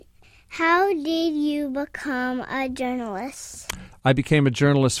How did you become a journalist? I became a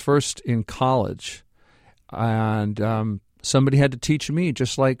journalist first in college, and somebody had to teach me,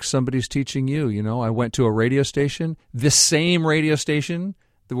 just like somebody's teaching you. You know, I went to a radio station, this same radio station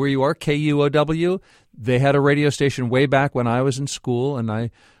where you are, KUOW. They had a radio station way back when I was in school, and I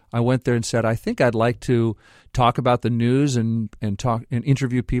went there and said, I think I'd like to talk about the news and talk and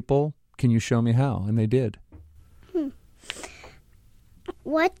interview people. Can you show me how? And they did.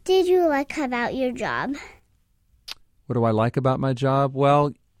 What did you like about your job? What do I like about my job?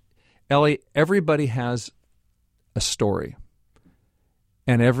 Well, Ellie, everybody has a story,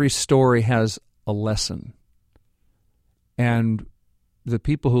 and every story has a lesson. And the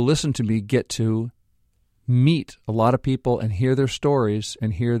people who listen to me get to meet a lot of people and hear their stories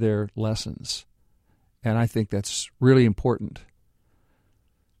and hear their lessons. And I think that's really important.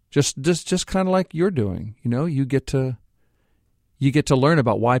 Just kind of like you're doing, you know, you get to learn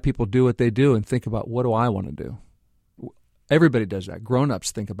about why people do what they do and think about, what do I want to do? Everybody does that.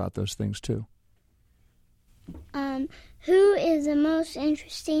 Grown-ups think about those things too. Who is the most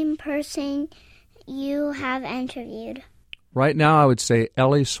interesting person you have interviewed? Right now, I would say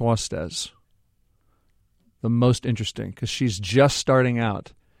Ellie Suastez, the most interesting, because she's just starting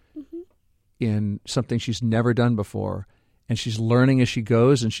out in something she's never done before, and she's learning as she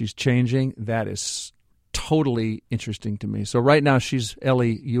goes, and she's changing. That is totally interesting to me. So right now,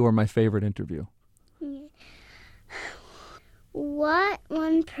 Ellie, you are my favorite interview. What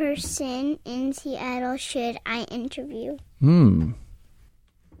one person in Seattle should I interview? One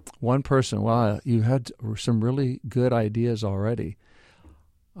person. Wow, you had some really good ideas already.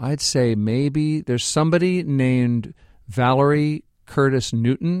 I'd say maybe there's somebody named Valerie Curtis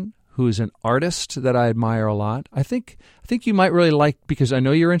Newton, who is an artist that I admire a lot. I think you might really like, because I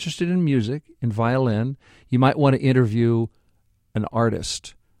know you're interested in music, in violin, you might want to interview an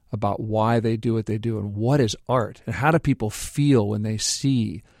artist about why they do what they do and what is art and how do people feel when they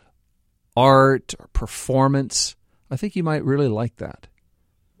see art or performance. I think you might really like that.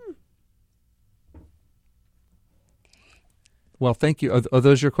 Well, thank you. Are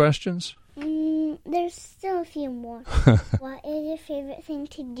those your questions? There's still a few more. What is your favorite thing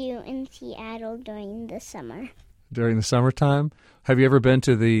to do in Seattle during the summer? During the summertime? Have you ever been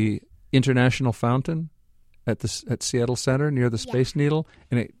to the International Fountain at Seattle Center near the Space Needle?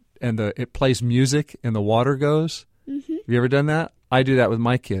 And it plays music and the water goes? Mm-hmm. Have you ever done that? I do that with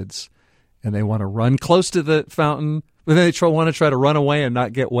my kids. And they want to run close to the fountain, but then they want to try to run away and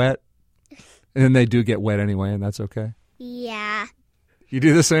not get wet. And then they do get wet anyway, and that's okay. Yeah. You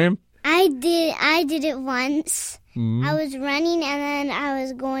do the same? I did it once. Mm-hmm. I was running, and then I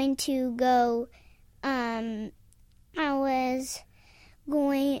was going to go, and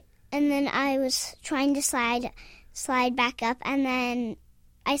then I was trying to slide back up, and then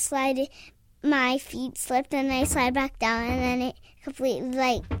my feet slipped, and I slid back down, and then it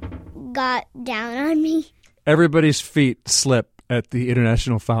completely, got down on me. Everybody's feet slip at the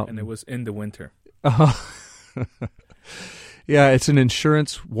International Fountain. And it was in the winter. Yeah, it's an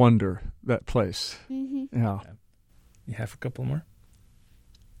insurance wonder, that place. Mm-hmm. Yeah. You have a couple more?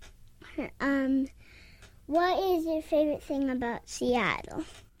 What is your favorite thing about Seattle?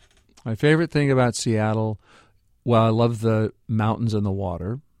 My favorite thing about Seattle, well, I love the mountains and the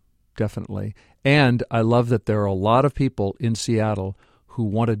water, definitely. And I love that there are a lot of people in Seattle who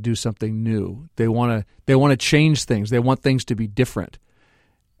want to do something new. They want to change things. They want things to be different.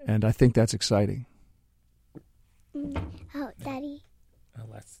 And I think that's exciting. Oh, Daddy.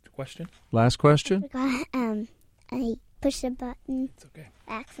 Last question. Last question? I forgot. I pushed a button. It's okay.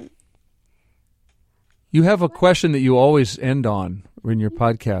 Accident. You have a question that you always end on in your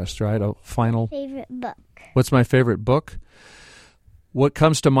podcast, right? A final. Favorite book. What's my favorite book? What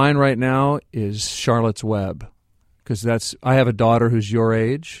comes to mind right now is Charlotte's Web, because I have a daughter who's your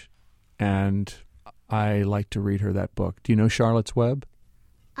age, and I like to read her that book. Do you know Charlotte's Web?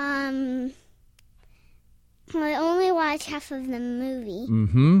 I only watched half of the movie.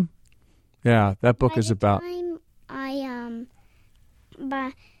 Mm-hmm. Yeah, that book is about.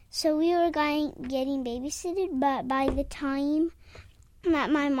 So we were getting babysitted, but by the time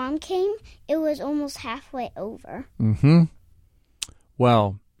that my mom came, it was almost halfway over. Mm-hmm.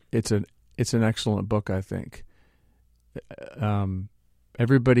 Well, it's an excellent book, I think.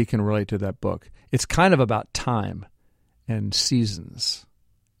 Everybody can relate to that book. It's kind of about time and seasons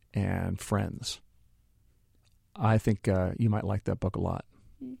and friends. I think you might like that book a lot.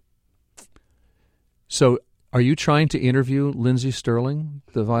 So, are you trying to interview Lindsey Sterling,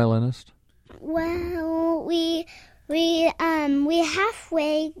 the violinist? Well, we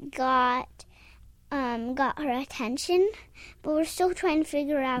halfway got got her attention, but we're still trying to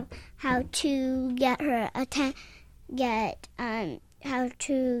figure out how to get her how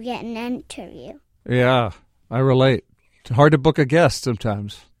to get an interview. Yeah, I relate. It's hard to book a guest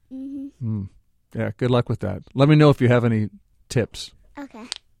sometimes. Mm-hmm. Yeah, good luck with that. Let me know if you have any tips. Okay.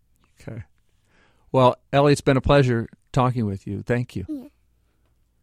 Okay. Well, Ellie, it's been a pleasure talking with you. Thank you.